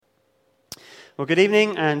Well, good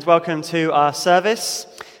evening and welcome to our service.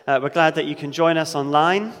 We're glad that you can join us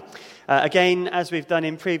online. Again, as we've done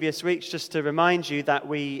in previous weeks, just to remind you that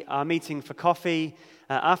we are meeting for coffee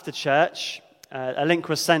after church. A link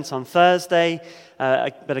was sent on Thursday,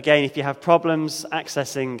 but again, if you have problems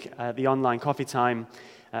accessing the online coffee time,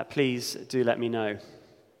 please do let me know.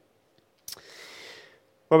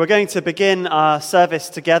 Well, we're going to begin our service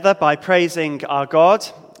together by praising our God,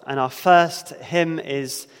 and our first hymn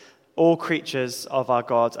is All Creatures of Our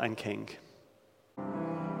God and King.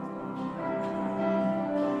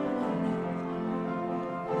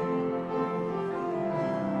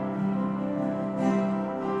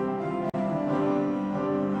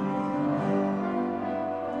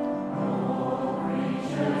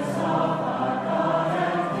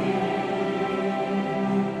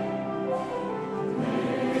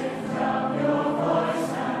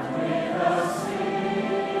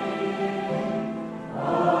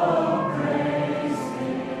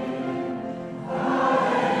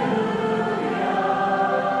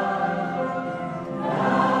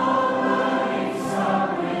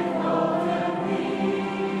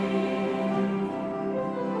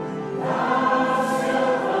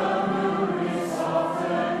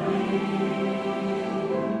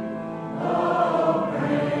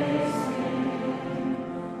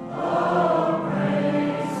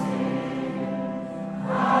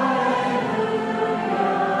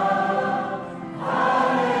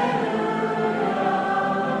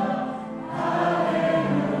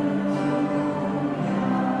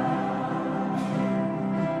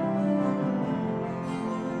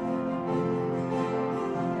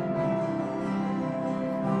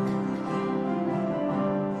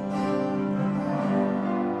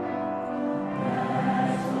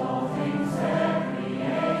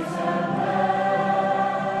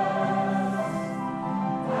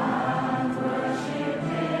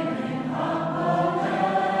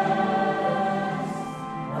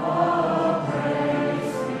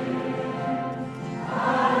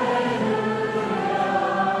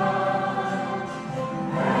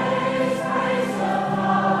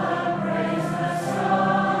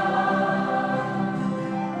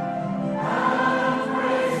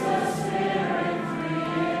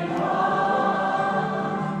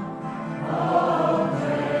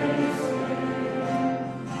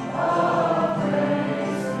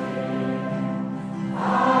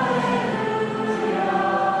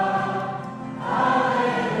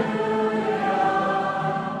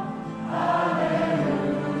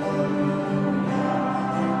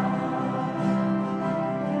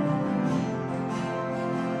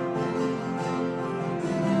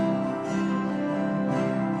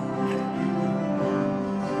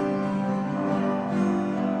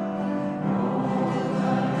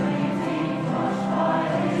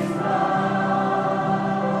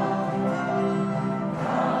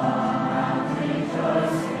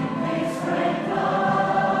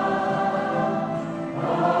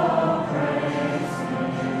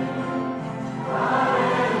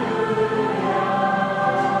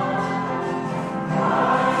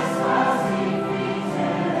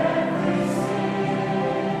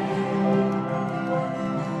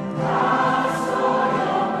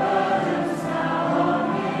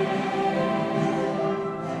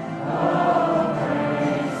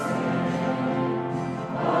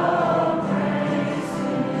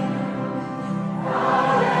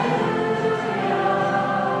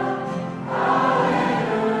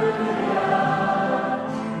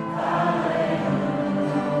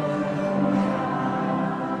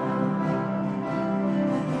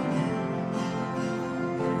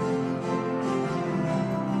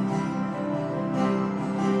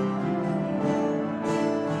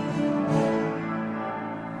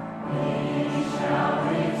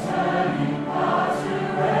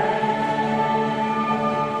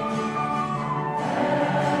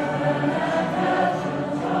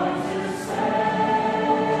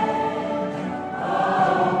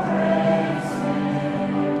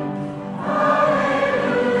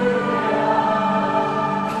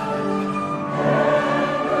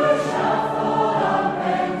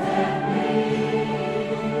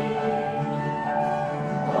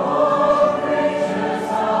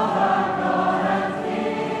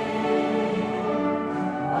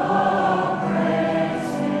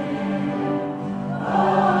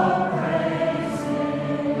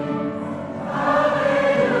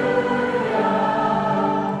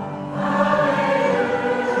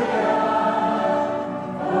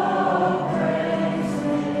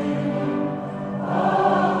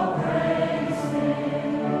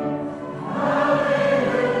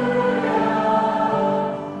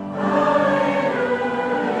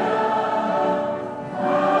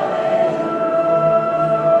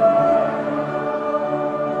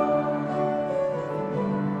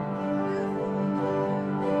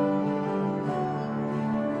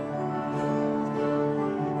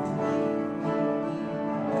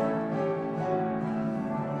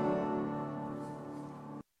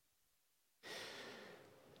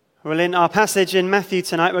 Well, in our passage in Matthew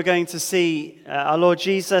tonight, we're going to see our Lord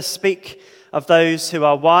Jesus speak of those who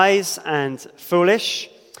are wise and foolish,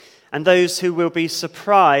 and those who will be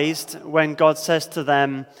surprised when God says to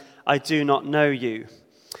them, "I do not know you."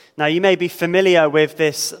 Now, you may be familiar with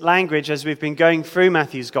this language as we've been going through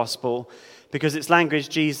Matthew's Gospel, because it's language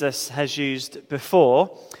Jesus has used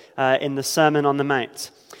before in the Sermon on the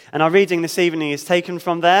Mount. And our reading this evening is taken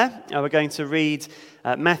from there. We're going to read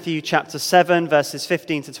Matthew chapter 7, verses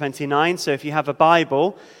 15 to 29. So if you have a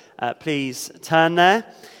Bible, please turn there.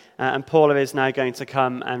 And Paula is now going to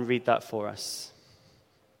come and read that for us.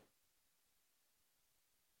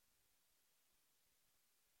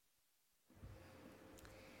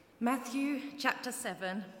 Matthew chapter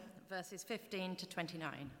 7, verses 15 to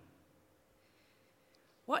 29.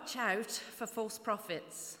 Watch out for false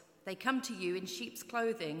prophets. They come to you in sheep's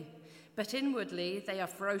clothing, but inwardly they are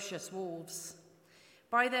ferocious wolves.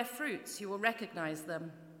 By their fruits you will recognize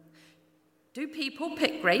them. Do people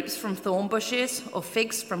pick grapes from thorn bushes or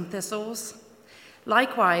figs from thistles?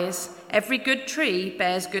 Likewise, every good tree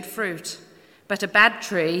bears good fruit, but a bad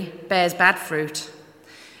tree bears bad fruit.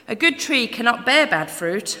 A good tree cannot bear bad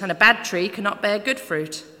fruit, and a bad tree cannot bear good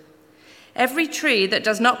fruit. Every tree that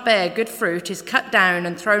does not bear good fruit is cut down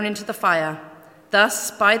and thrown into the fire.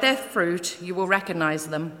 Thus, by their fruit you will recognize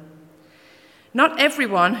them. Not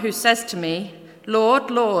everyone who says to me,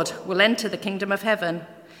 'Lord, Lord,' will enter the kingdom of heaven,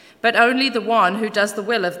 but only the one who does the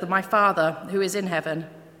will of my Father who is in heaven.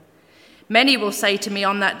 Many will say to me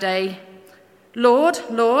on that day, 'Lord,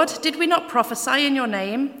 Lord, did we not prophesy in your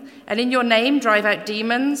name, and in your name drive out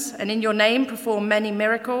demons, and in your name perform many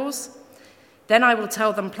miracles?' Then I will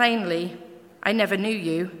tell them plainly, 'I never knew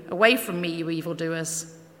you. Away from me, you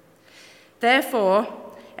evildoers.' Therefore,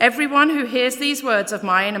 everyone who hears these words of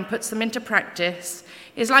mine and puts them into practice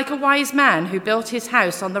is like a wise man who built his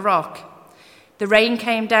house on the rock. The rain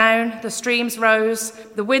came down, the streams rose,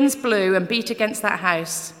 the winds blew and beat against that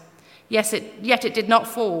house. Yet it did not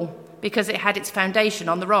fall, because it had its foundation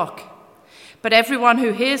on the rock. But everyone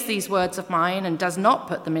who hears these words of mine and does not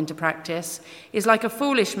put them into practice is like a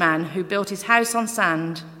foolish man who built his house on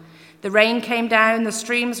sand. The rain came down, the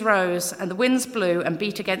streams rose, and the winds blew and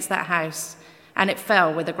beat against that house, and it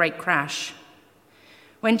fell with a great crash."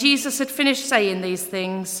 When Jesus had finished saying these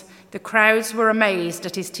things, the crowds were amazed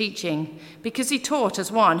at his teaching, because he taught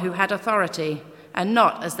as one who had authority, and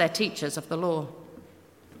not as their teachers of the law.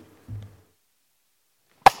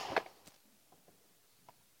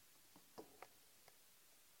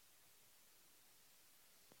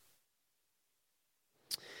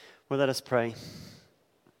 Well, let us pray.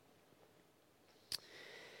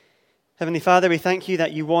 Heavenly Father, we thank you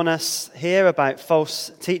that you warn us here about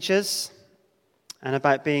false teachers and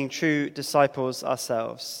about being true disciples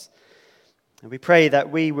ourselves. And we pray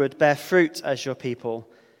that we would bear fruit as your people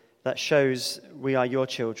that shows we are your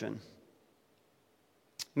children.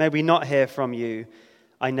 May we not hear from you,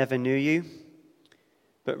 "I never knew you,"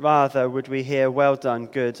 but rather would we hear, "Well done,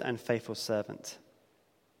 good and faithful servant."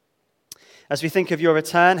 As we think of your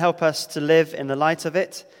return, help us to live in the light of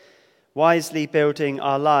it, wisely building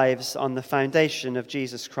our lives on the foundation of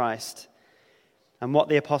Jesus Christ and what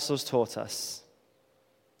the apostles taught us.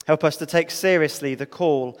 Help us to take seriously the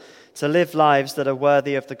call to live lives that are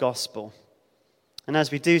worthy of the gospel. And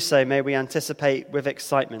as we do so, may we anticipate with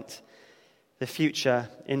excitement the future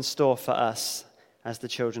in store for us as the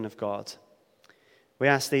children of God. We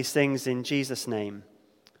ask these things in Jesus' name.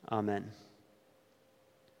 Amen.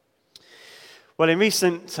 Well, in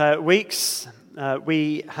recent weeks,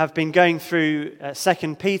 we have been going through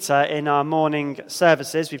 2 Peter in our morning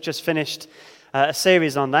services. We've just finished a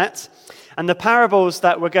series on that. And the parables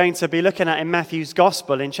that we're going to be looking at in Matthew's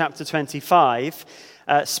Gospel in chapter 25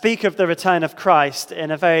 speak of the return of Christ in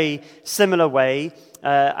a very similar way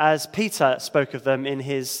as Peter spoke of them in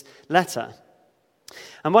his letter.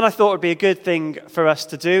 And what I thought would be a good thing for us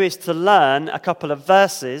to do is to learn a couple of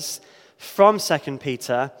verses from 2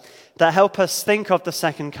 Peter that help us think of the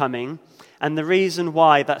second coming and the reason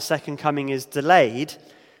why that second coming is delayed,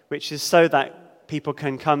 which is so that people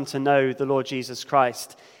can come to know the Lord Jesus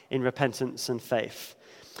Christ in repentance and faith.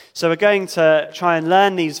 So we're going to try and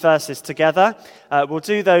learn these verses together. We'll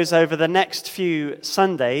do those over the next few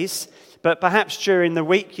Sundays, but perhaps during the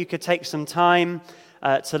week you could take some time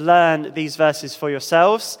to learn these verses for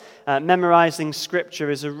yourselves. Memorizing scripture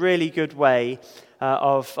is a really good way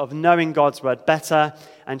of knowing God's word better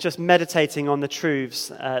and just meditating on the truths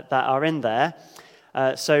that are in there.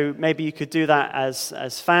 So maybe you could do that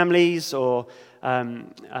as families or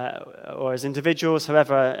as individuals,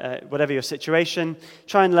 whatever your situation.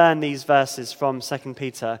 Try and learn these verses from 2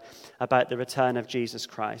 Peter about the return of Jesus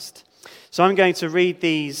Christ. So I'm going to read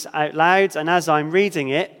these out loud, and as I'm reading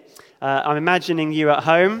it, I'm imagining you at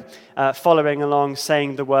home following along,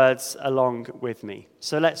 saying the words along with me.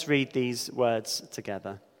 So let's read these words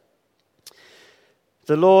together.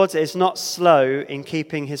 The Lord is not slow in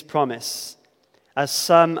keeping his promise, as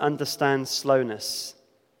some understand slowness.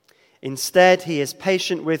 Instead, he is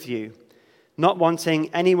patient with you, not wanting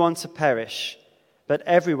anyone to perish, but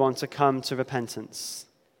everyone to come to repentance.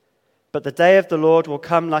 But the day of the Lord will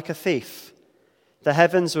come like a thief. The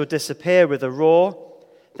heavens will disappear with a roar,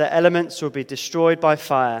 the elements will be destroyed by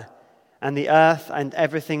fire, and the earth and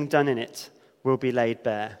everything done in it will be laid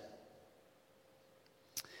bare.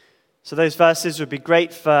 So those verses would be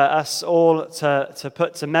great for us all to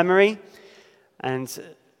put to memory and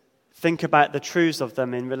think about the truths of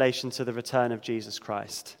them in relation to the return of Jesus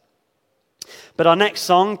Christ. But our next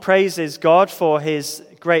song praises God for his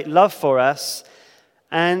great love for us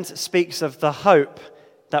and speaks of the hope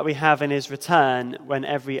that we have in his return when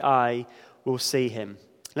every eye will see him.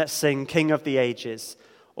 Let's sing King of the Ages,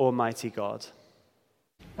 Almighty God.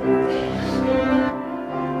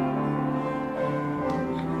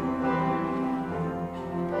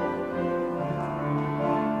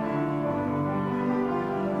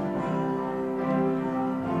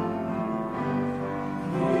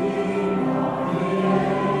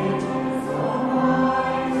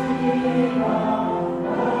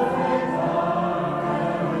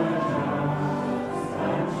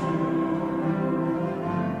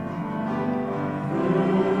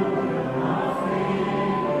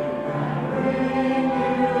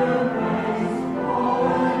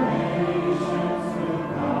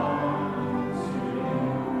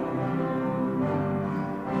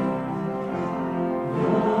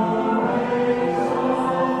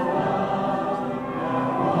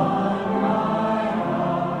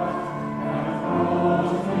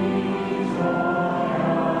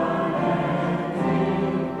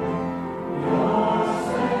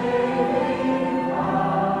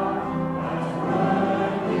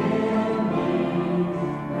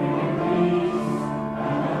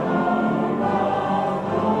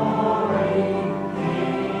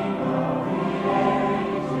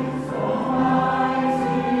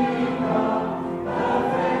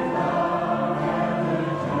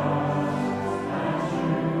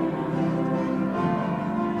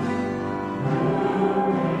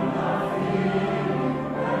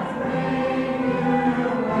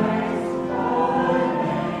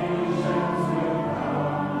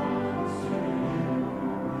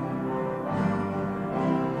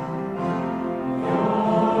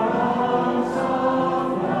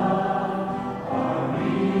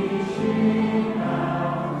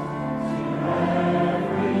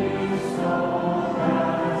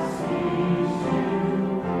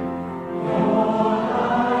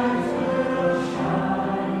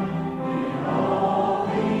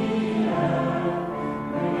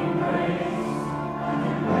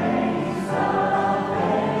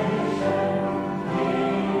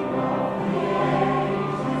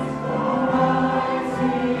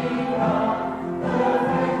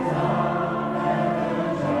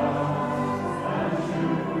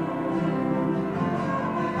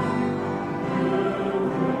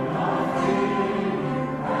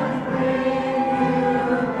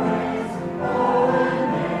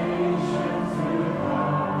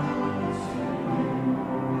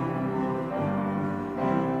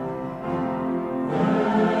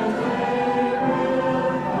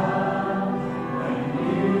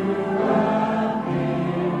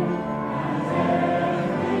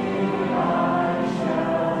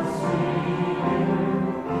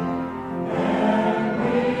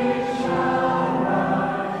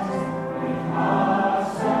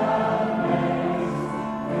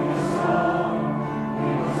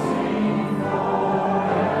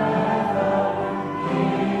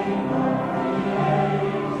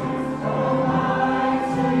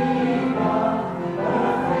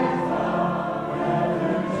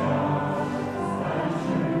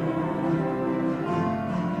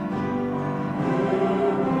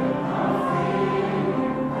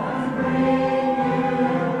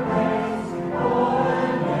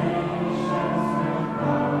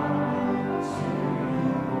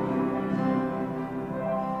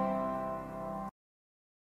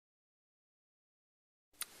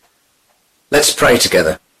 Let's pray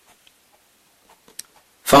together.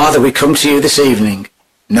 Father, we come to you this evening,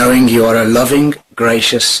 knowing you are a loving,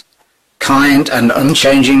 gracious, kind and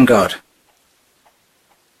unchanging God.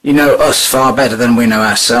 You know us far better than we know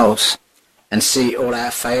ourselves, and see all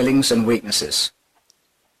our failings and weaknesses.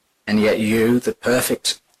 And yet you, the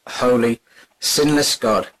perfect, holy, sinless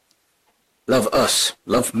God, love us,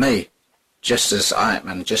 love me, just as I am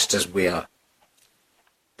and just as we are.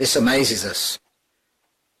 This amazes us.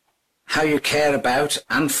 How you care about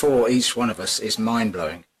and for each one of us is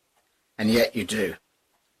mind-blowing, and yet you do.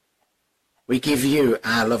 We give you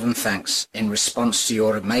our love and thanks in response to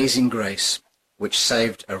your amazing grace, which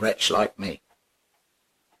saved a wretch like me.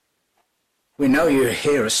 We know you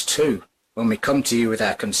hear us too when we come to you with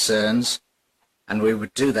our concerns, and we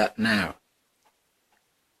would do that now.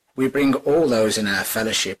 We bring all those in our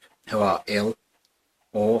fellowship who are ill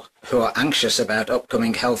or who are anxious about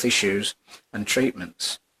upcoming health issues and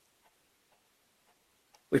treatments.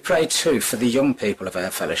 We pray too for the young people of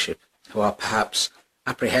our fellowship who are perhaps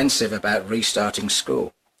apprehensive about restarting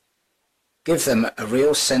school. Give them a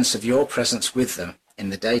real sense of your presence with them in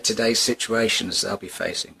the day-to-day situations they'll be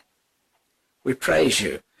facing. We praise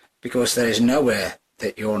you because there is nowhere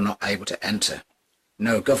that you're not able to enter.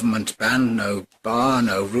 No government ban, no bar,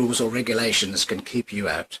 no rules or regulations can keep you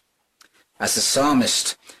out. As the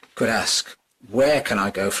psalmist could ask, where can I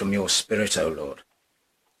go from your spirit, O Lord?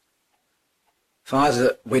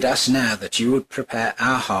 Father, we'd ask now that you would prepare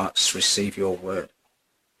our hearts to receive your word.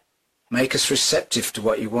 Make us receptive to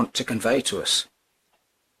what you want to convey to us.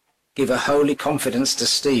 Give a holy confidence to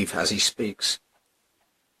Steve as he speaks.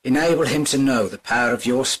 Enable him to know the power of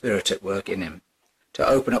your Spirit at work in him, to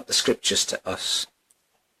open up the Scriptures to us.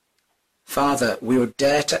 Father, we would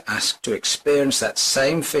dare to ask to experience that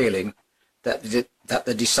same feeling that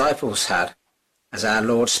the disciples had as our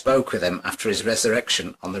Lord spoke with them after his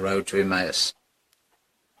resurrection on the road to Emmaus.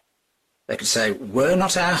 They could say, were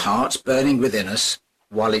not our hearts burning within us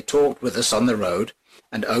while he talked with us on the road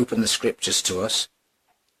and opened the Scriptures to us?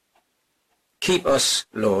 Keep us,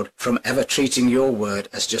 Lord, from ever treating your word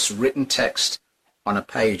as just written text on a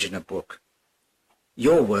page in a book.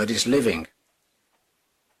 Your word is living.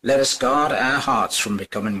 Let us guard our hearts from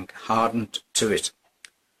becoming hardened to it.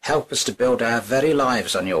 Help us to build our very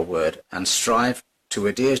lives on your word and strive to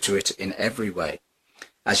adhere to it in every way,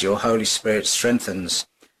 as your Holy Spirit strengthens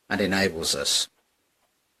and enables us.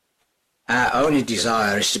 Our only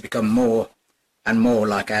desire is to become more and more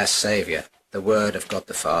like our Saviour, the Word of God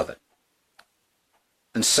the Father.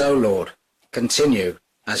 And so, Lord, continue,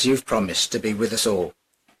 as you've promised, to be with us all,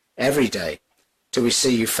 every day, till we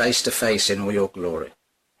see you face to face in all your glory.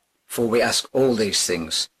 For we ask all these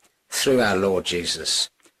things through our Lord Jesus.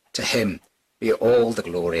 To him be all the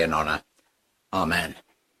glory and honour. Amen.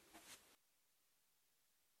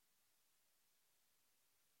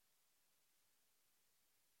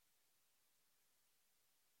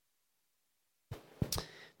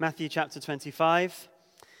 Matthew chapter 25,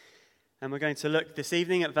 and we're going to look this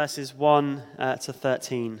evening at verses 1 to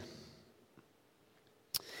 13.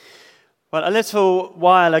 Well, a little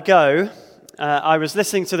while ago, I was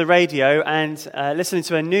listening to the radio and listening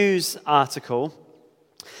to a news article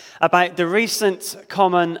about the recent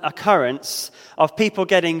common occurrence of people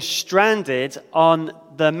getting stranded on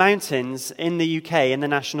the mountains in the UK, in the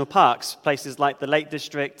national parks, places like the Lake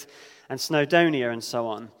District and Snowdonia and so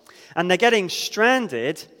on. And they're getting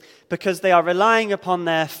stranded because they are relying upon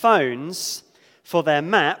their phones for their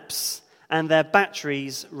maps and their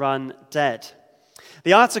batteries run dead.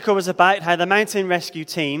 The article was about how the mountain rescue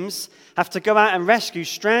teams have to go out and rescue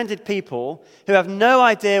stranded people who have no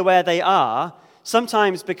idea where they are,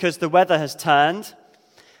 sometimes because the weather has turned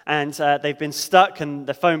and they've been stuck and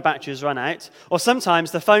the phone batteries run out, or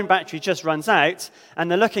sometimes the phone battery just runs out and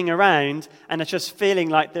they're looking around and they're just feeling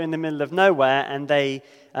like they're in the middle of nowhere and they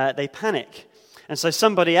panic. And so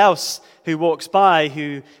somebody else who walks by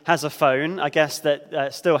who has a phone, I guess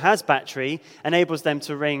that still has battery, enables them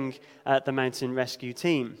to ring the mountain rescue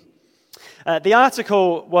team. The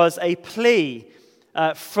article was a plea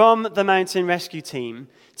from the mountain rescue team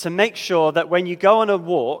to make sure that when you go on a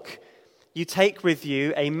walk, you take with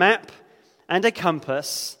you a map and a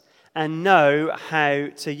compass and know how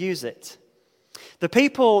to use it. The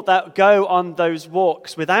people that go on those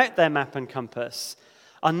walks without their map and compass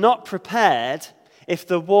are not prepared if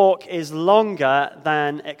the walk is longer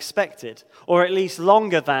than expected, or at least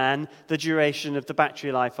longer than the duration of the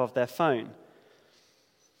battery life of their phone.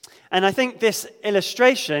 And I think this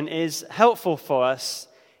illustration is helpful for us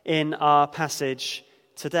in our passage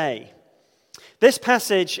today. This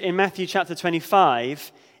passage in Matthew chapter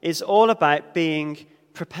 25 is all about being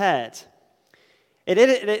prepared.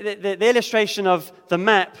 The illustration of the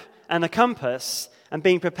map and the compass and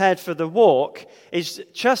being prepared for the walk is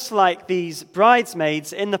just like these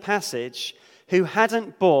bridesmaids in the passage who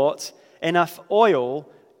hadn't bought enough oil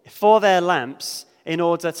for their lamps in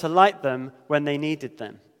order to light them when they needed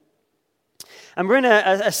them. And we're in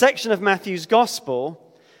a section of Matthew's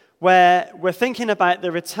gospel where we're thinking about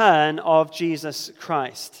the return of Jesus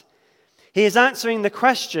Christ. He is answering the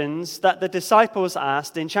questions that the disciples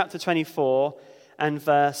asked in chapter 24 and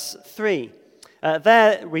verse 3.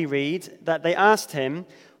 There we read that they asked him,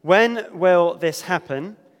 "When will this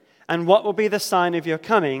happen? And what will be the sign of your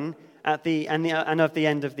coming and of the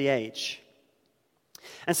end of the age?"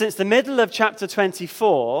 And since the middle of chapter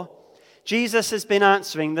 24, Jesus has been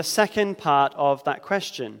answering the second part of that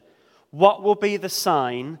question. What will be the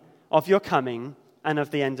sign of your coming and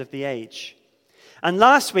of the end of the age? And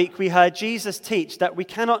last week we heard Jesus teach that we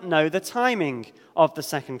cannot know the timing of the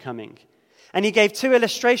second coming. And he gave two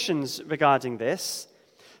illustrations regarding this.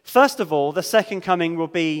 First of all, the second coming will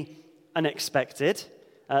be unexpected,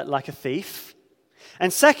 like a thief.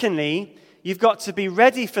 And secondly, you've got to be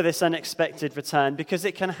ready for this unexpected return because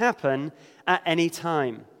it can happen at any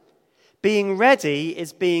time. Being ready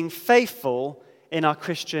is being faithful in our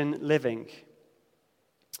Christian living.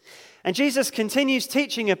 And Jesus continues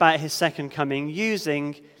teaching about his second coming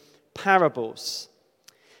using parables.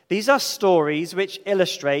 These are stories which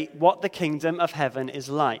illustrate what the kingdom of heaven is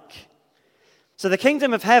like. So the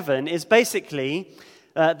kingdom of heaven is basically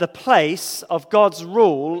the place of God's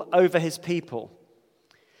rule over his people.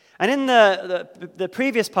 And in the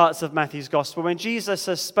previous parts of Matthew's gospel, when Jesus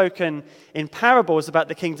has spoken in parables about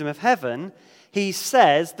the kingdom of heaven, he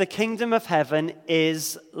says the kingdom of heaven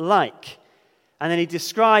is like. And then he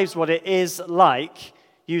describes what it is like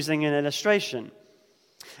using an illustration.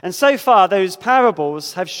 And so far, those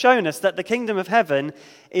parables have shown us that the kingdom of heaven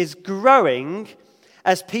is growing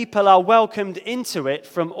as people are welcomed into it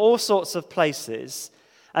from all sorts of places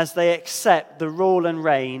as they accept the rule and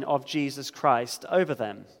reign of Jesus Christ over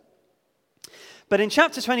them. But in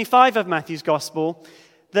chapter 25 of Matthew's gospel,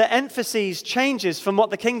 the emphasis changes from what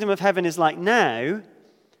the kingdom of heaven is like now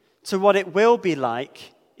to what it will be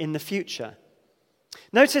like in the future.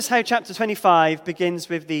 Notice how chapter 25 begins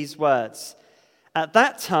with these words. At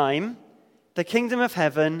that time, the kingdom of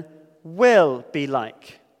heaven will be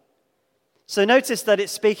like. So notice that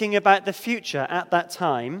it's speaking about the future at that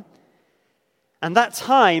time. And that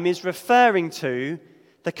time is referring to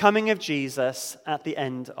the coming of Jesus at the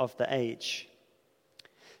end of the age.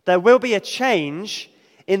 There will be a change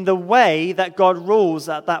in the way that God rules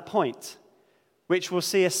at that point, which we'll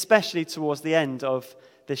see especially towards the end of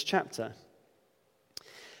this chapter.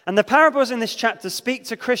 And the parables in this chapter speak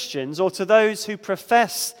to Christians, or to those who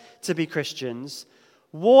profess to be Christians,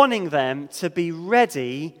 warning them to be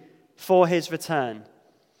ready for his return.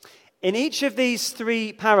 In each of these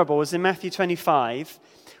three parables in Matthew 25,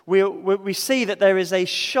 we see that there is a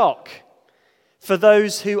shock for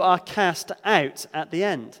those who are cast out at the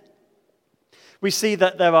end. We see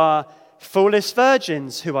that there are foolish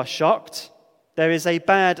virgins who are shocked. There is a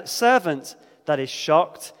bad servant that is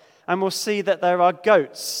shocked. And we'll see that there are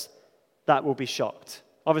goats that will be shocked.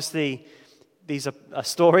 Obviously, these are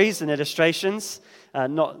stories and illustrations,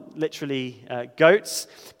 not literally goats,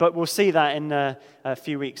 but we'll see that in a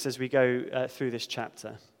few weeks as we go through this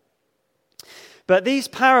chapter. But these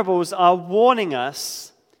parables are warning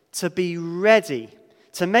us to be ready,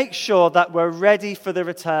 to make sure that we're ready for the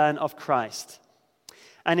return of Christ.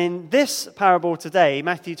 And in this parable today,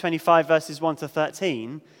 Matthew 25, verses 1 to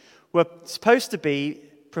 13, we're supposed to be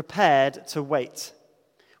prepared to wait.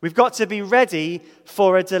 We've got to be ready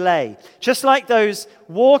for a delay. Just like those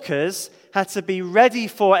walkers had to be ready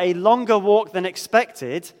for a longer walk than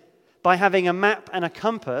expected by having a map and a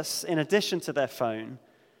compass in addition to their phone,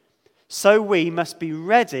 so we must be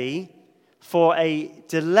ready for a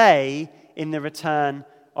delay in the return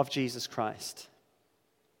of Jesus Christ.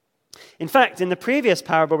 In fact, in the previous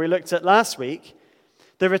parable we looked at last week,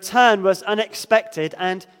 the return was unexpected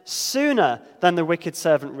and sooner than the wicked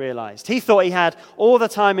servant realized. He thought he had all the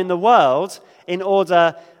time in the world in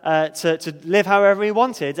order to live however he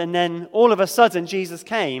wanted, and then all of a sudden Jesus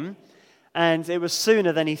came, and it was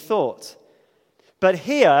sooner than he thought. But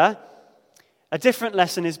here, a different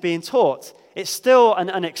lesson is being taught. It's still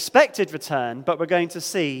an unexpected return, but we're going to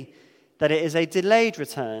see that it is a delayed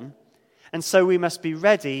return, and so we must be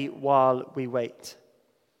ready while we wait.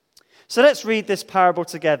 So let's read this parable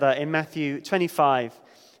together in Matthew 25,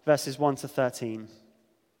 verses 1 to 13.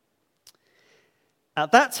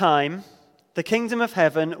 At that time, the kingdom of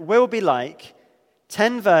heaven will be like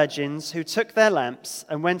 10 virgins who took their lamps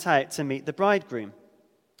and went out to meet the bridegroom.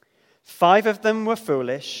 5 of them were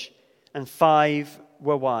foolish, and 5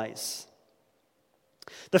 were wise.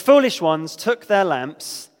 The foolish ones took their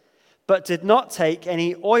lamps, but did not take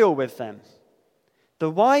any oil with them. The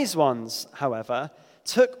wise ones, however,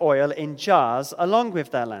 took oil in jars along with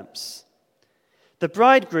their lamps. The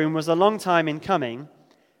bridegroom was a long time in coming,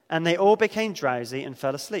 and they all became drowsy and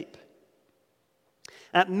fell asleep.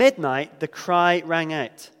 At midnight, the cry rang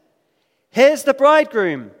out, "Here's the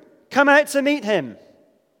bridegroom. Come out to meet him."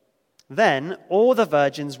 Then all the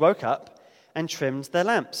virgins woke up and trimmed their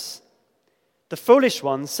lamps. The foolish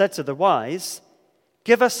ones said to the wise,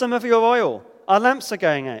 "Give us some of your oil. Our lamps are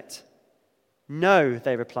going out." "No,"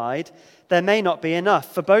 they replied, "there may not be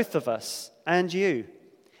enough for both of us and you.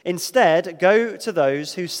 Instead, go to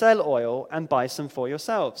those who sell oil and buy some for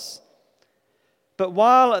yourselves." But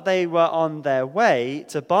while they were on their way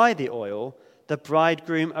to buy the oil, the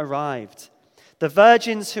bridegroom arrived. The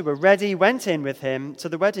virgins who were ready went in with him to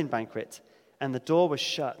the wedding banquet, and the door was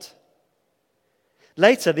shut.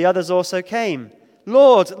 Later, the others also came.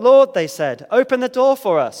 "Lord, Lord," they said, "open the door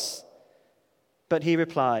for us." But he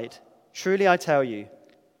replied, "Truly I tell you,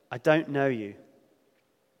 I don't know you.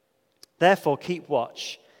 Therefore keep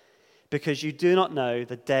watch, because you do not know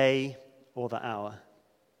the day or the hour."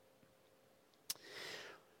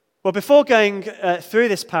 Well, before going through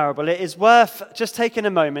this parable, it is worth just taking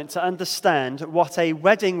a moment to understand what a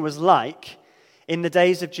wedding was like in the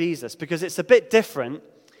days of Jesus, because it's a bit different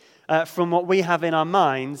from what we have in our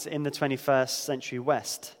minds in the 21st century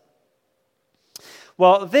West.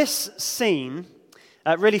 Well, this scene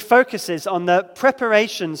really focuses on the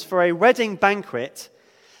preparations for a wedding banquet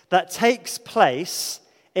that takes place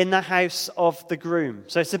in the house of the groom.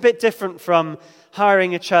 So it's a bit different from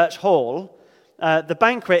hiring a church hall. The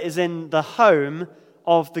banquet is in the home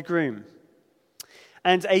of the groom.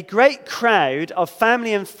 And a great crowd of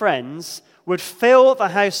family and friends would fill the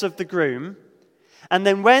house of the groom. And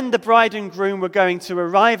then when the bride and groom were going to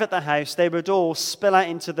arrive at the house, they would all spill out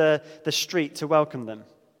into the street to welcome them.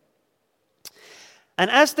 And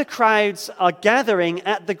as the crowds are gathering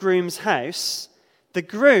at the groom's house, the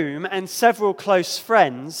groom and several close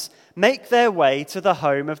friends make their way to the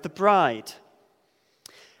home of the bride.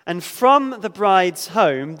 And from the bride's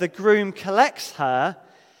home, the groom collects her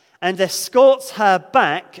and escorts her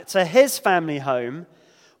back to his family home,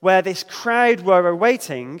 where this crowd were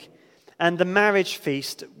awaiting, and the marriage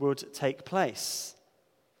feast would take place.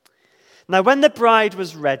 Now, when the bride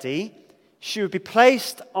was ready, she would be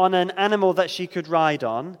placed on an animal that she could ride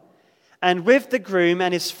on, and with the groom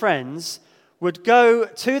and his friends would go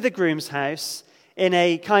to the groom's house in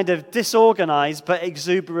a kind of disorganized but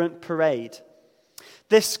exuberant parade.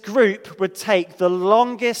 This group would take the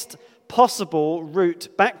longest possible route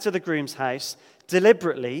back to the groom's house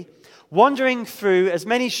deliberately, wandering through as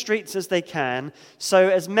many streets as they can so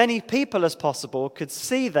as many people as possible could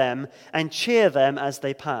see them and cheer them as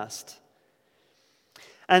they passed.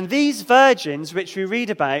 And these virgins, which we read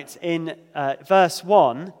about in verse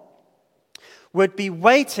 1, would be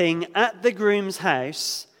waiting at the groom's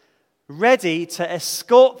house, ready to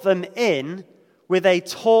escort them in with a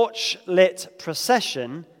torch-lit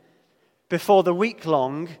procession before the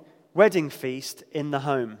week-long wedding feast in the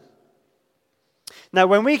home. Now,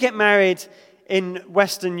 when we get married in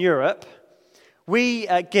Western Europe, we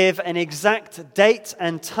give an exact date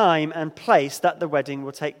and time and place that the wedding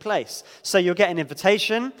will take place. So you'll get an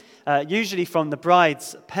invitation, usually from the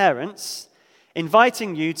bride's parents,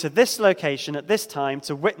 inviting you to this location at this time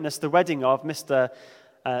to witness the wedding of Mr.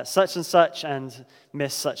 Such and such and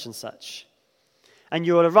Miss Such and such. And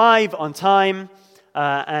you will arrive on time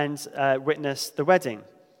and witness the wedding.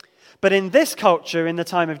 But in this culture, in the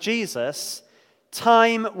time of Jesus,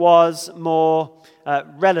 time was more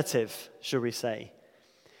relative, shall we say.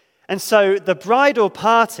 And so the bridal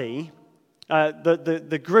party,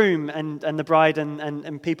 the groom and the bride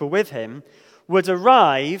and people with him, would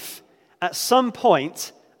arrive at some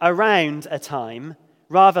point around a time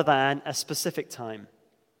rather than a specific time.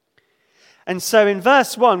 And so in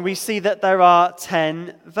verse 1, we see that there are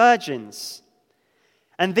 10 virgins.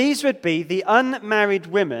 And these would be the unmarried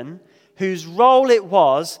women whose role it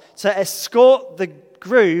was to escort the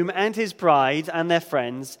groom and his bride and their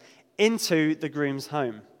friends into the groom's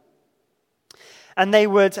home. And they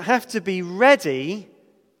would have to be ready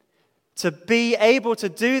to be able to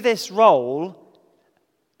do this role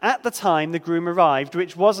at the time the groom arrived,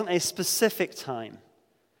 which wasn't a specific time.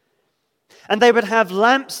 And they would have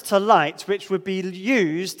lamps to light, which would be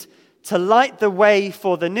used to light the way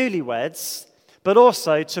for the newlyweds, but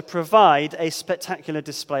also to provide a spectacular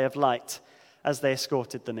display of light as they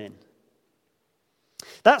escorted them in.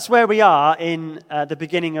 That's where we are in the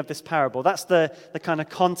beginning of this parable. That's the kind of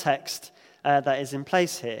context that is in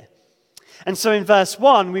place here. And so in verse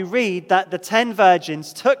 1, we read that the 10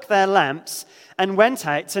 virgins took their lamps and went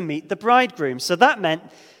out to meet the bridegroom. So that meant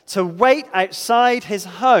to wait outside his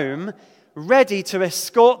home, ready to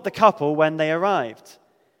escort the couple when they arrived.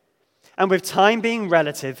 And with time being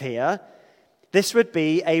relative here, this would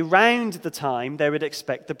be around the time they would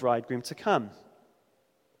expect the bridegroom to come.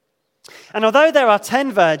 And although there are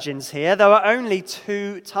 10 virgins here, there are only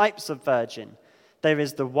 2 types of virgin. There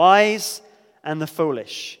is the wise and the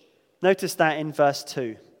foolish. Notice that in verse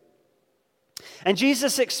 2. And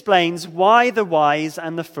Jesus explains why the wise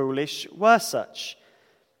and the foolish were such.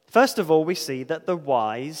 First of all, we see that the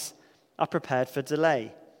wise are prepared for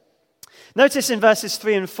delay. Notice in verses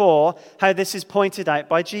 3 and 4 how this is pointed out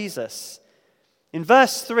by Jesus. In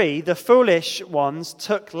verse 3, the foolish ones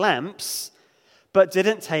took lamps, but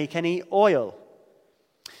didn't take any oil.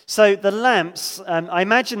 So the lamps, I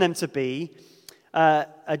imagine them to be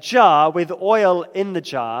a jar with oil in the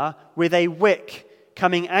jar, with a wick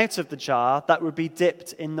coming out of the jar that would be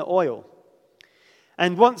dipped in the oil.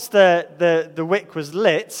 And once the wick was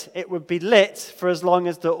lit, it would be lit for as long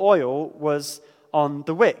as the oil was on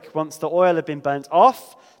the wick. Once the oil had been burnt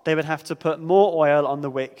off, they would have to put more oil on the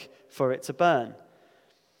wick for it to burn.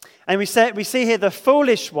 And we see here the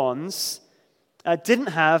foolish ones didn't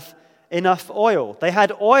have enough oil. They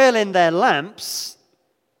had oil in their lamps,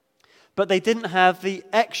 but they didn't have the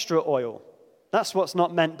extra oil. That's what's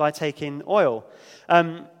not meant by taking oil.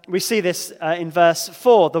 We see this in verse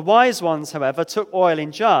 4. The wise ones, however, took oil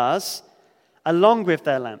in jars along with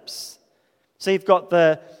their lamps. So you've got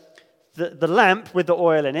the lamp with the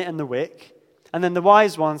oil in it and the wick, and then the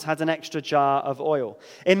wise ones had an extra jar of oil.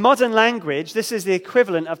 In modern language, this is the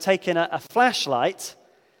equivalent of taking a flashlight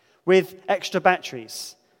with extra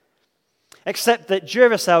batteries. Except that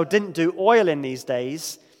Duracell didn't do oil in these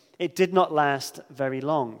days. It did not last very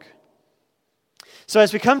long. So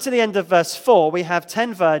as we come to the end of verse 4, we have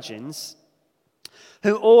 10 virgins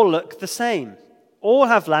who all look the same. All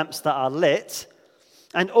have lamps that are lit,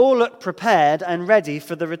 and all look prepared and ready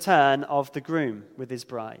for the return of the groom with his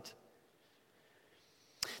bride.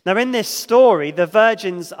 Now, in this story, the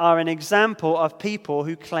virgins are an example of people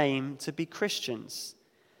who claim to be Christians.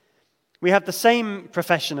 We have the same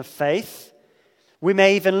profession of faith. We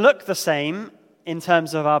may even look the same in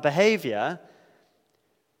terms of our behavior,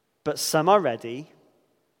 but some are ready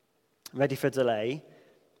for delay,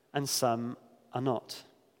 and some are not.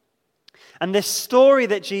 And this story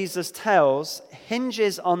that Jesus tells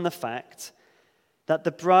hinges on the fact that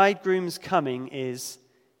the bridegroom's coming is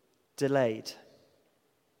delayed.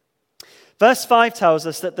 Verse 5 tells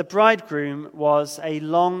us that the bridegroom was a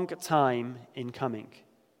long time in coming.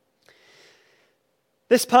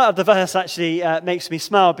 This part of the verse actually makes me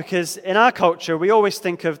smile because in our culture we always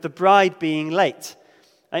think of the bride being late.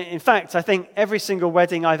 In fact, I think every single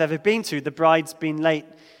wedding I've ever been to, the bride's been late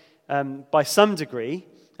by some degree,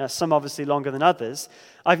 some obviously longer than others.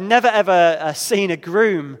 I've never ever seen a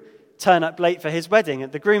groom turn up late for his wedding.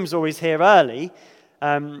 The groom's always here early,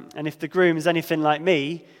 and if the groom is anything like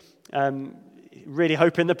me, really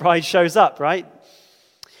hoping the bride shows up, right?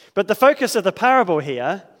 But the focus of the parable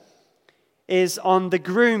here is on the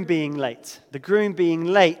groom being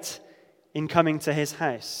late in coming to his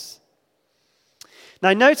house.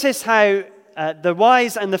 Now notice how the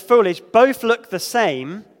wise and the foolish both look the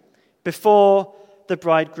same before the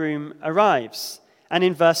bridegroom arrives. And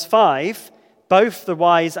in verse 5, both the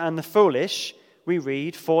wise and the foolish, we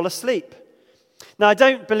read, fall asleep. Now, I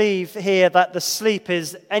don't believe here that the sleep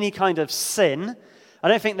is any kind of sin. I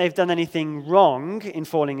don't think they've done anything wrong in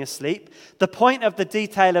falling asleep. The point of the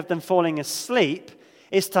detail of them falling asleep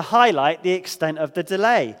is to highlight the extent of the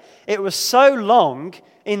delay. It was so long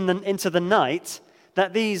into the night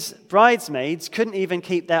that these bridesmaids couldn't even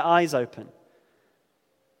keep their eyes open.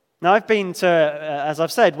 Now, I've been to, as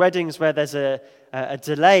I've said, weddings where there's a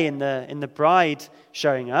delay in the bride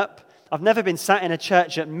showing up. I've never been sat in a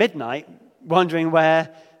church at midnight wondering where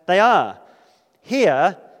they are.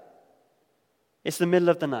 Here, it's the middle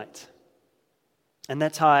of the night, and they're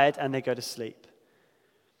tired and they go to sleep.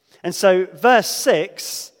 And so verse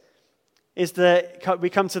 6 is we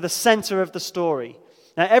come to the center of the story.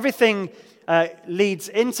 Now, everything leads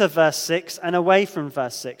into verse 6 and away from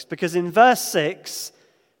verse 6, because in verse 6,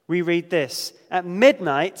 we read this: at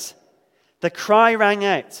midnight, the cry rang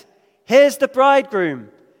out, "Here's the bridegroom,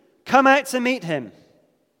 come out to meet him."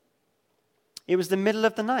 It was the middle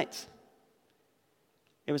of the night.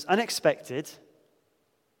 It was unexpected,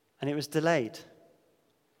 and it was delayed.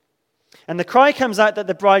 And the cry comes out that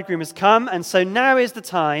the bridegroom has come, and so now is the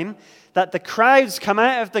time that the crowds come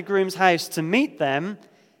out of the groom's house to meet them,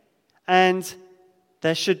 and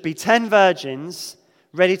there should be 10 virgins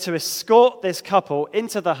ready to escort this couple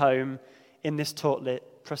into the home in this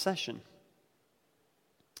taut-lit procession.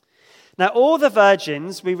 Now, all the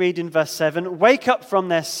virgins, we read in verse 7, wake up from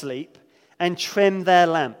their sleep and trim their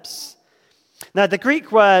lamps. Now, the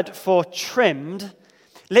Greek word for trimmed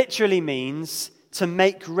literally means to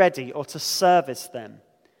make ready or to service them.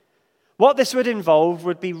 What this would involve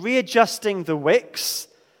would be readjusting the wicks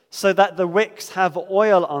so that the wicks have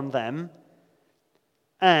oil on them,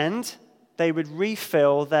 and they would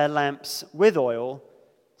refill their lamps with oil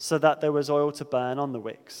so that there was oil to burn on the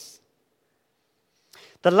wicks.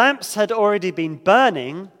 The lamps had already been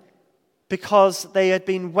burning because they had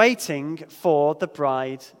been waiting for the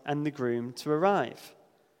bride and the groom to arrive.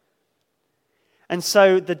 And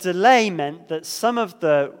so the delay meant that some of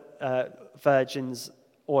the virgin's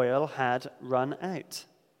oil had run out.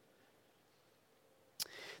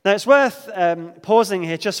 Now it's worth pausing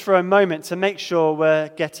here just for a moment to make sure we're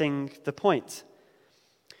getting the point.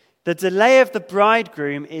 The delay of the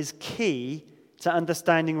bridegroom is key to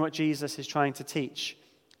understanding what Jesus is trying to teach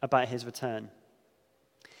about his return.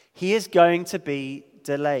 He is going to be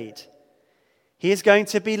delayed. He is going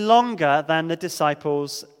to be longer than the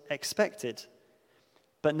disciples expected.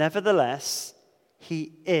 But nevertheless,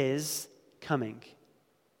 he is coming.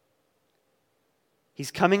 He's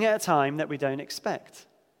coming at a time that we don't expect.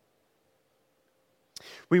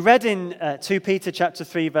 We read in 2 Peter chapter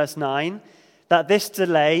 3, verse 9, that this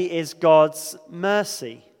delay is God's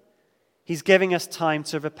mercy. He's giving us time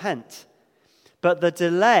to repent. But the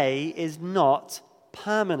delay is not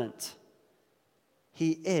permanent.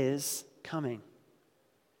 He is coming.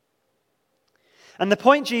 And the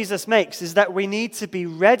point Jesus makes is that we need to be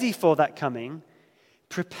ready for that coming,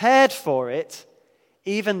 prepared for it,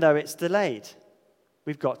 even though it's delayed.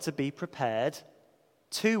 We've got to be prepared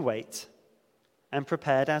to wait and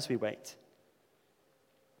prepared as we wait.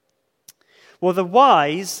 Well, the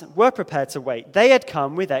wise were prepared to wait. They had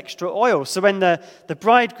come with extra oil. So when the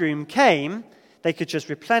bridegroom came, they could just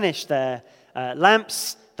replenish their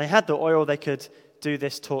lamps. They had the oil. They could do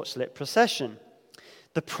this torchlit procession.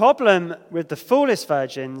 The problem with the foolish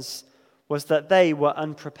virgins was that they were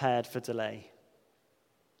unprepared for delay.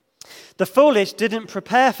 The foolish didn't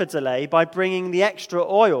prepare for delay by bringing the extra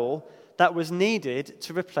oil that was needed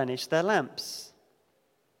to replenish their lamps.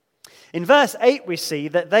 In verse 8, we see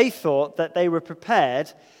that they thought that they were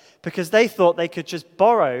prepared because they thought they could just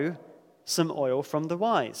borrow some oil from the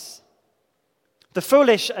wise. The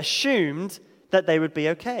foolish assumed that they would be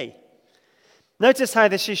okay. Notice how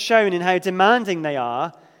this is shown in how demanding they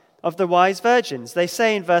are of the wise virgins. They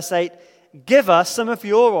say in verse 8, "Give us some of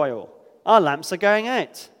your oil. Our lamps are going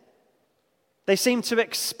out." They seem to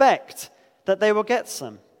expect that they will get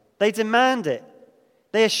some. They demand it.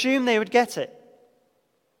 They assume they would get it.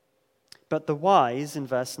 But the wise, in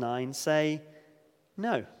verse 9, say,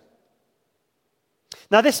 "No."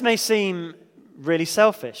 Now this may seem really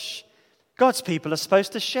selfish. God's people are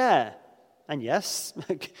supposed to share. And yes,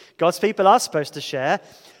 God's people are supposed to share.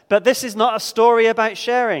 But this is not a story about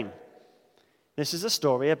sharing. This is a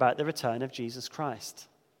story about the return of Jesus Christ.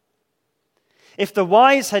 If the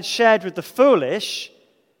wise had shared with the foolish,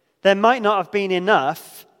 there might not have been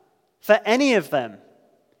enough for any of them.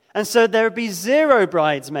 And so there would be 0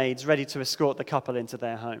 bridesmaids ready to escort the couple into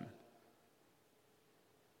their home.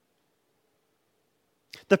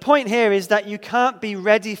 The point here is that you can't be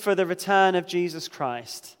ready for the return of Jesus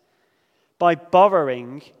Christ by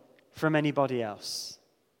borrowing from anybody else.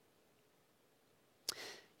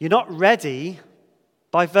 You're not ready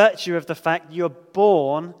by virtue of the fact you're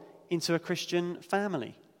born into a Christian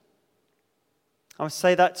family. I would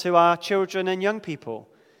say that to our children and young people.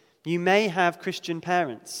 You may have Christian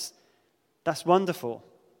parents. That's wonderful.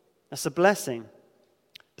 That's a blessing.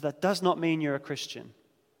 But that does not mean you're a Christian.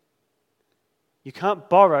 You can't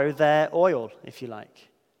borrow their oil, if you like.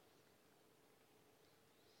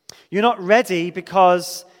 You're not ready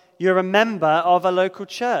because you're a member of a local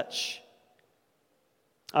church.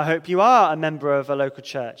 I hope you are a member of a local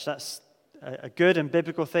church. That's a good and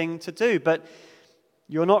biblical thing to do. But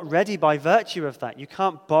you're not ready by virtue of that. You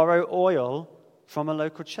can't borrow oil from a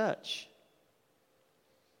local church.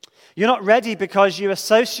 You're not ready because you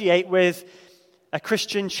associate with a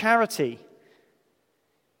Christian charity.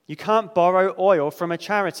 You can't borrow oil from a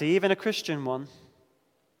charity, even a Christian one.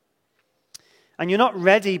 And you're not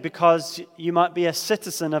ready because you might be a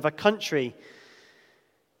citizen of a country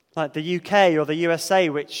like the UK or the USA,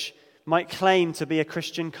 which might claim to be a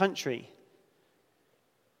Christian country.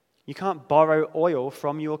 You can't borrow oil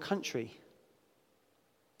from your country.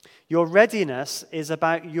 Your readiness is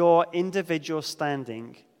about your individual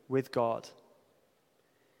standing with God.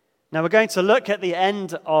 Now we're going to look at the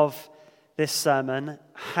end of this sermon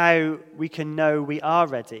how we can know we are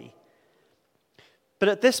ready. But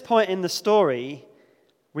at this point in the story,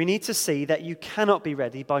 we need to see that you cannot be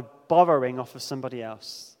ready by borrowing off of somebody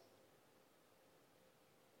else.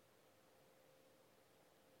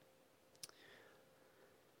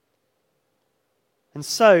 And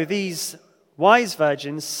so these wise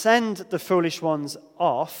virgins send the foolish ones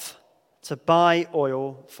off to buy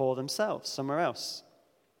oil for themselves somewhere else.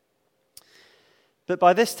 But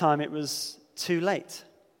by this time, it was too late.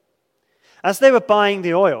 As they were buying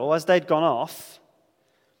the oil, as they'd gone off,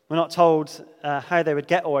 we're not told how they would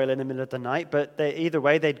get oil in the middle of the night, but either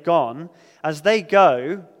way, they'd gone. As they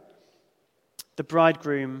go, the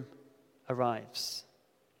bridegroom arrives.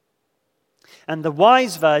 And the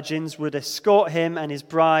wise virgins would escort him and his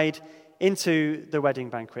bride into the wedding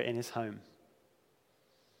banquet in his home.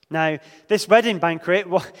 Now, this wedding banquet,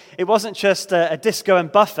 it wasn't just a disco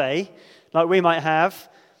and buffet like we might have.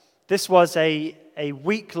 This was a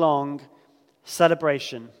week-long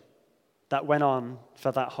celebration that went on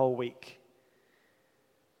for that whole week.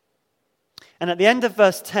 And at the end of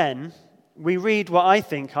verse 10, we read what I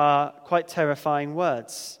think are quite terrifying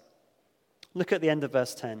words. Look at the end of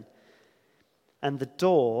verse 10. And the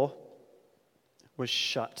door was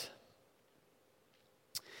shut.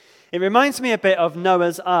 It reminds me a bit of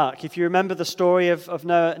Noah's ark. If you remember the story of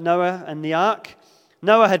Noah and the ark,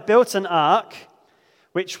 Noah had built an ark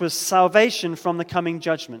which was salvation from the coming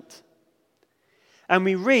judgment. And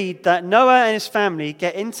we read that Noah and his family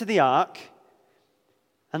get into the ark,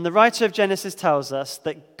 and the writer of Genesis tells us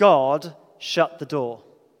that God shut the door.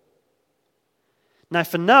 Now,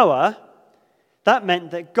 for Noah, that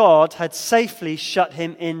meant that God had safely shut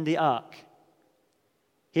him in the ark.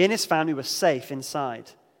 He and his family were safe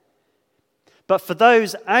inside. But for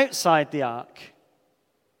those outside the ark,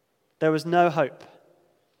 there was no hope.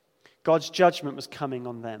 God's judgment was coming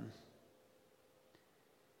on them.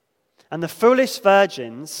 And the foolish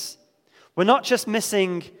virgins were not just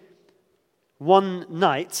missing one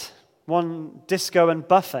night, one disco and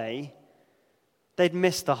buffet, they'd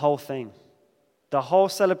missed the whole thing, the whole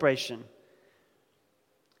celebration.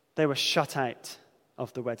 They were shut out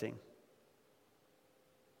of the wedding.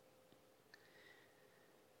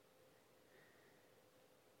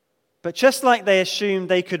 But just like they assumed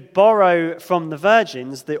they could borrow from the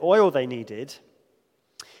virgins the oil they needed,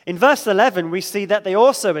 in verse 11 we see that they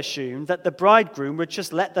also assumed that the bridegroom would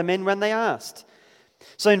just let them in when they asked.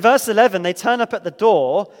 So in verse 11 they turn up at the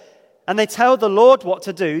door and they tell the Lord what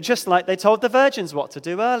to do, just like they told the virgins what to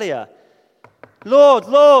do earlier. "Lord,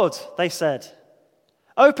 Lord," they said,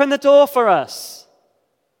 "open the door for us."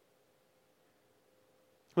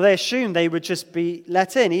 Well, they assumed they would just be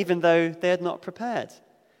let in, even though they had not prepared.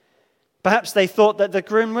 Perhaps they thought that the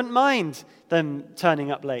groom wouldn't mind them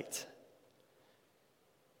turning up late.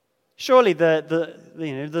 Surely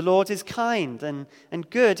the Lord is kind and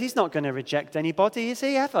good. He's not going to reject anybody, is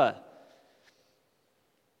he ever?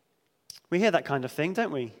 We hear that kind of thing,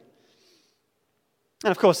 don't we?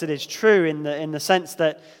 And of course it is true in the sense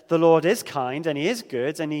that the Lord is kind and he is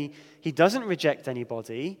good and he doesn't reject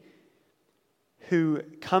anybody who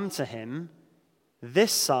come to him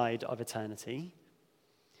this side of eternity.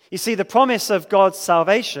 You see, the promise of God's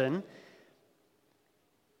salvation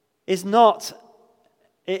is time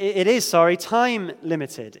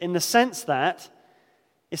limited in the sense that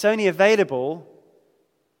it's only available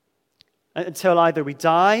until either we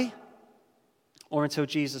die or until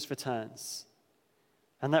Jesus returns.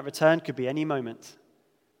 And that return could be any moment.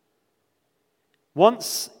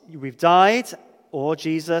 Once we've died or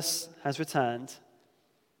Jesus has returned,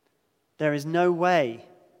 there is no way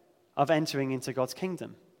of entering into God's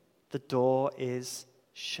kingdom. The door is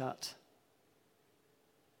shut.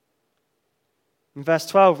 In verse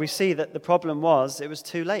 12, we see that the problem was it was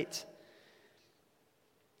too late.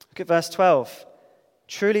 Look at verse 12.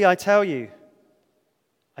 "Truly I tell you,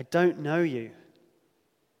 I don't know you."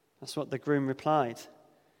 That's what the groom replied.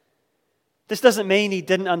 This doesn't mean he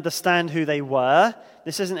didn't understand who they were.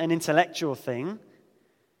 This isn't an intellectual thing.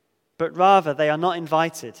 But rather, they are not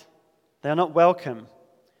invited. They are not welcome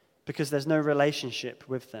because there's no relationship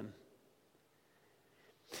with them.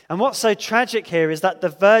 And what's so tragic here is that the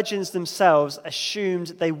virgins themselves assumed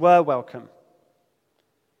they were welcome.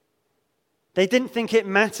 They didn't think it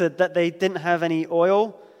mattered that they didn't have any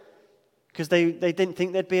oil because they didn't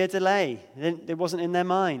think there'd be a delay. It wasn't in their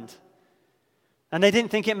mind. And they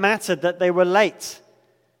didn't think it mattered that they were late.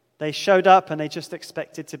 They showed up and they just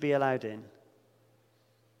expected to be allowed in.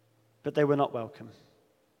 But they were not welcome.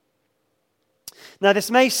 Now, this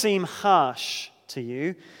may seem harsh to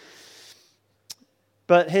you,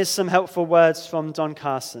 but here's some helpful words from Don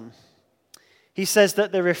Carson. He says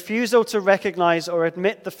that the refusal to recognize or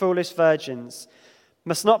admit the foolish virgins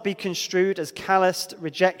must not be construed as calloused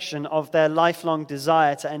rejection of their lifelong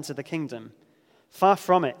desire to enter the kingdom. Far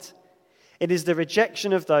from it. It is the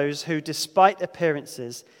rejection of those who, despite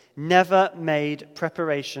appearances, never made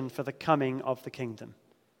preparation for the coming of the kingdom.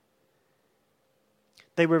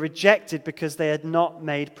 They were rejected because they had not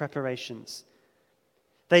made preparations.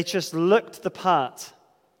 They just looked the part,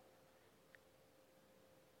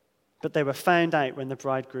 but they were found out when the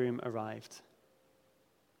bridegroom arrived.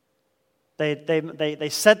 They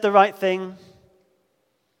said the right thing.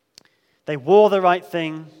 They wore the right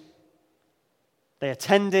thing. They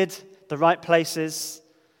attended the right places.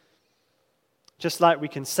 Just like we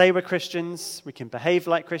can say we're Christians, we can behave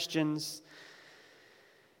like Christians,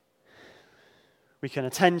 we can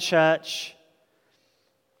attend church,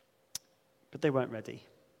 but they weren't ready.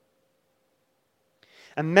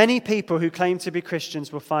 And many people who claim to be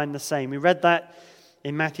Christians will find the same. We read that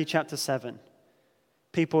in Matthew chapter 7.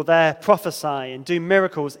 People there prophesy and do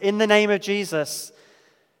miracles in the name of Jesus,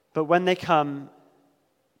 but when they come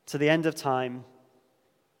to the end of time,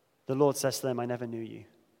 the Lord says to them, I never knew you.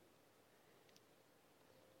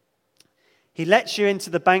 He lets you into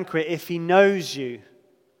the banquet if he knows you.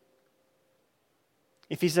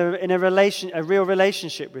 If he's in a real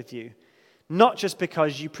relationship with you. Not just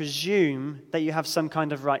because you presume that you have some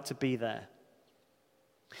kind of right to be there.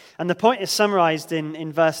 And the point is summarized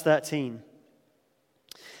in verse 13.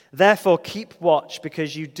 Therefore keep watch,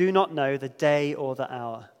 because you do not know the day or the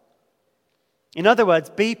hour. In other words,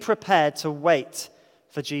 be prepared to wait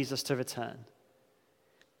for Jesus to return.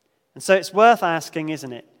 And so it's worth asking,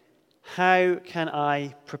 isn't it? How can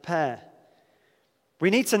I prepare? We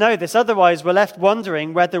need to know this, otherwise we're left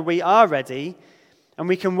wondering whether we are ready, and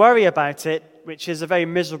we can worry about it, which is a very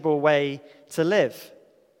miserable way to live.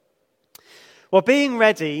 Well, being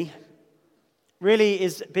ready really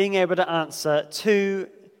is being able to answer two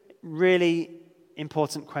really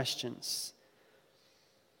important questions.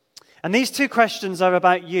 And these two questions are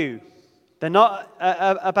about you. They're not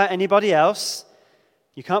about anybody else.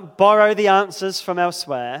 You can't borrow the answers from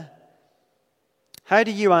elsewhere. How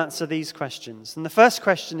do you answer these questions? And the first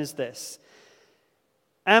question is this: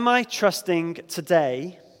 am I trusting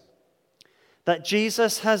today that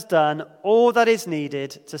Jesus has done all that is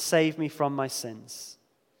needed to save me from my sins?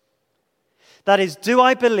 That is, do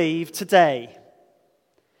I believe today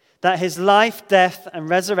that his life, death, and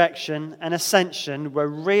resurrection and ascension were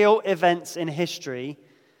real events in history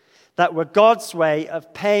that were God's way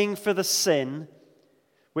of paying for the sin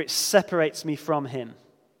which separates me from him?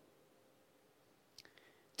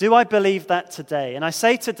 Do I believe that today? And I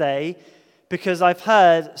say today because I've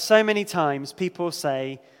heard so many times people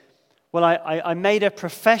say, well, I made a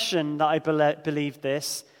profession that I believed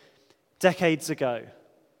this decades ago,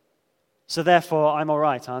 so therefore I'm all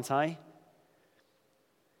right, aren't I?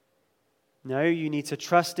 No, you need to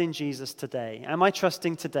trust in Jesus today. Am I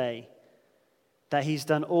trusting today that he's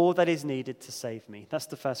done all that is needed to save me? That's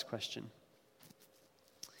the first question.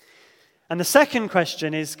 And the second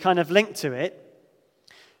question is kind of linked to it,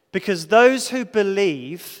 because those who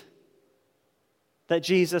believe that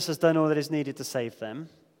Jesus has done all that is needed to save them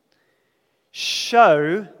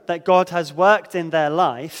show that God has worked in their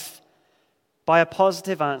life by a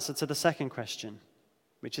positive answer to the second question,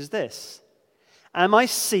 which is this: am I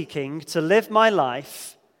seeking to live my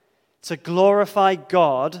life to glorify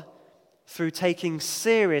God through taking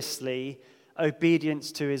seriously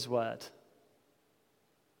obedience to his word?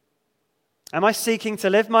 Am I seeking to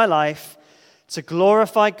live my life to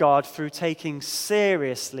glorify God through taking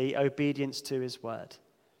seriously obedience to his word?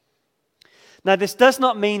 Now, this does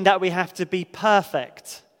not mean that we have to be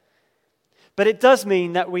perfect, but it does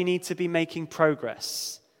mean that we need to be making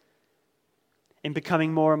progress in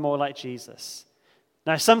becoming more and more like Jesus.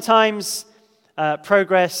 Now, sometimes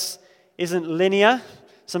progress isn't linear.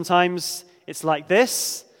 Sometimes it's like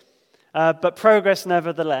this. But progress,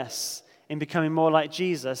 nevertheless, in becoming more like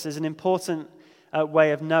Jesus is an important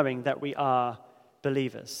way of knowing that we are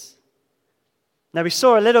believers. Now, we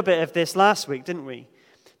saw a little bit of this last week, didn't we?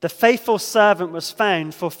 The faithful servant was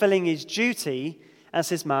found fulfilling his duty as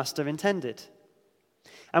his master intended.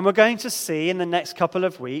 And we're going to see in the next couple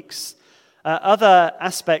of weeks other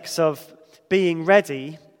aspects of being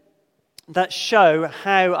ready that show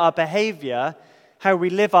how our behavior, how we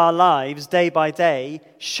live our lives day by day,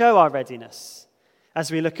 show our readiness. As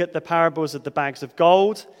we look at the parables of the bags of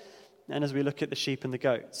gold, and as we look at the sheep and the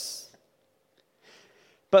goats.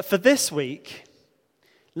 But for this week,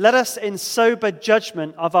 let us, in sober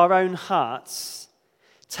judgment of our own hearts,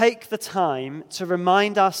 take the time to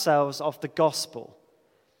remind ourselves of the gospel,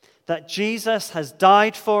 that Jesus has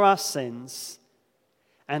died for our sins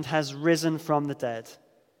and has risen from the dead.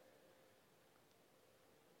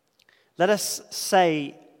 Let us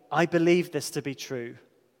say, I believe this to be true,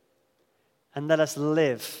 and let us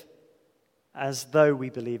live as though we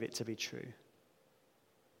believe it to be true.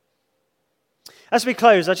 As we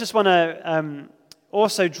close, I just want to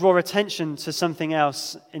also draw attention to something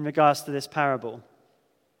else in regards to this parable.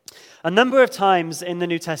 A number of times in the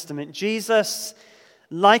New Testament, Jesus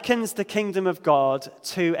likens the kingdom of God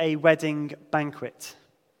to a wedding banquet.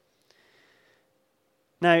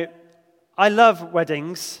 Now, I love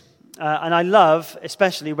weddings, and I love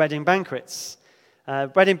especially wedding banquets.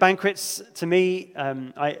 Wedding banquets, to me,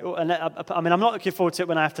 I'm not looking forward to it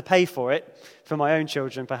when I have to pay for it, for my own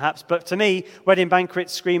children perhaps, but to me, wedding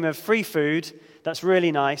banquets scream of free food that's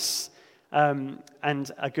really nice,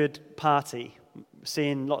 and a good party,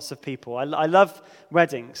 seeing lots of people. I love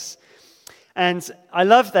weddings. And I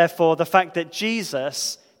love, therefore, the fact that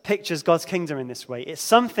Jesus pictures God's kingdom in this way. It's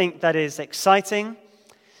something that is exciting,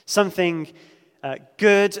 something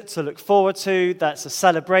good to look forward to, that's a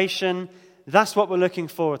celebration. That's what we're looking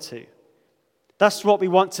forward to. That's what we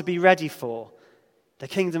want to be ready for, the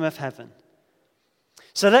kingdom of heaven.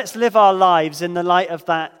 So let's live our lives in the light of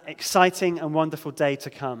that exciting and wonderful day to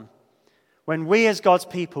come, when we as God's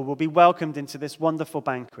people will be welcomed into this wonderful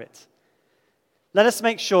banquet. Let us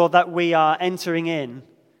make sure that we are entering in,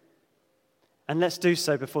 and let's do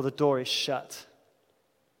so before the door is shut.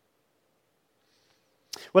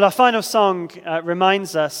 Well, our final song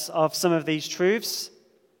reminds us of some of these truths.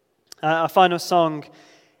 Our final song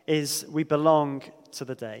is "We Belong to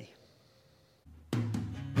the Day."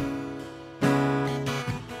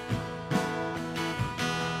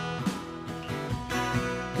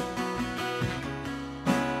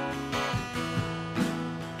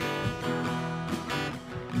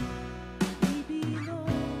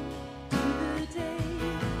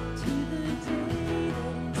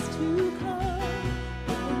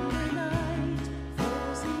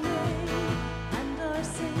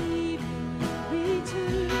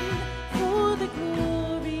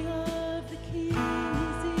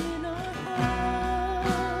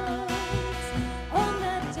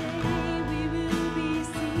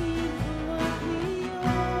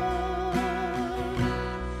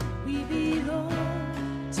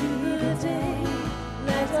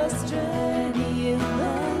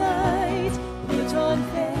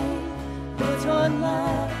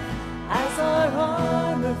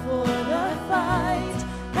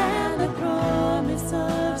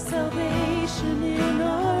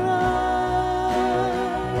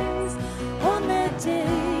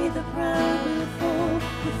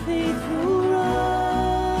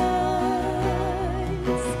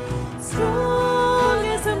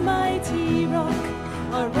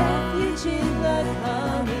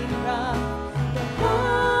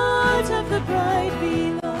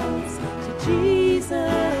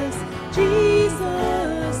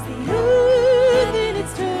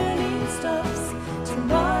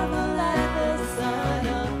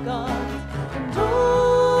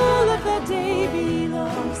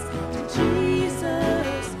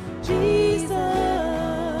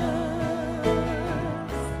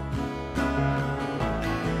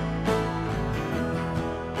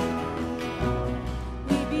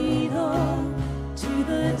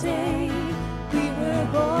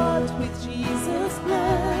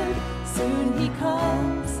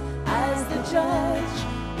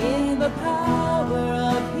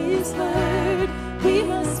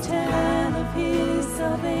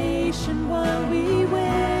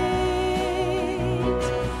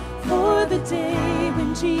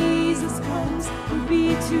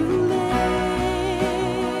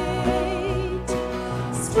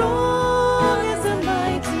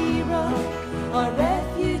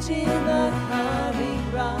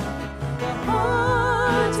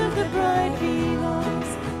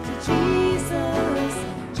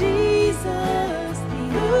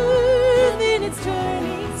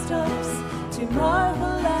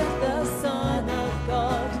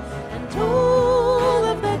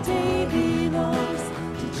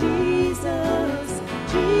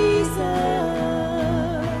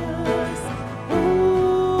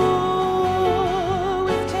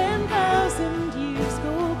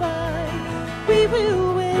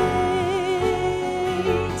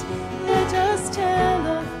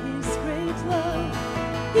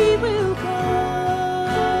 He will come,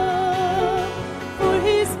 for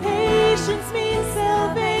his patience means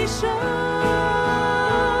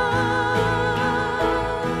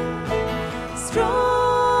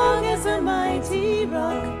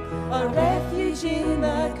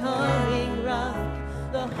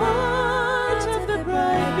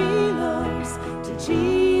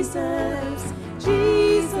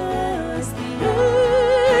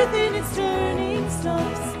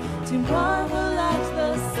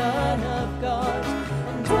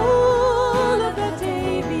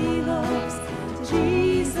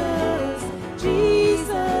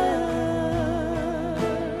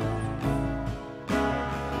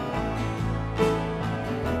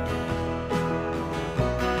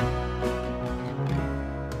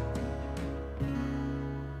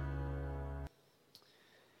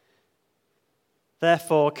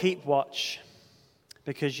Therefore, keep watch,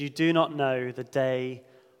 because you do not know the day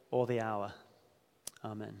or the hour.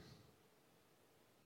 Amen.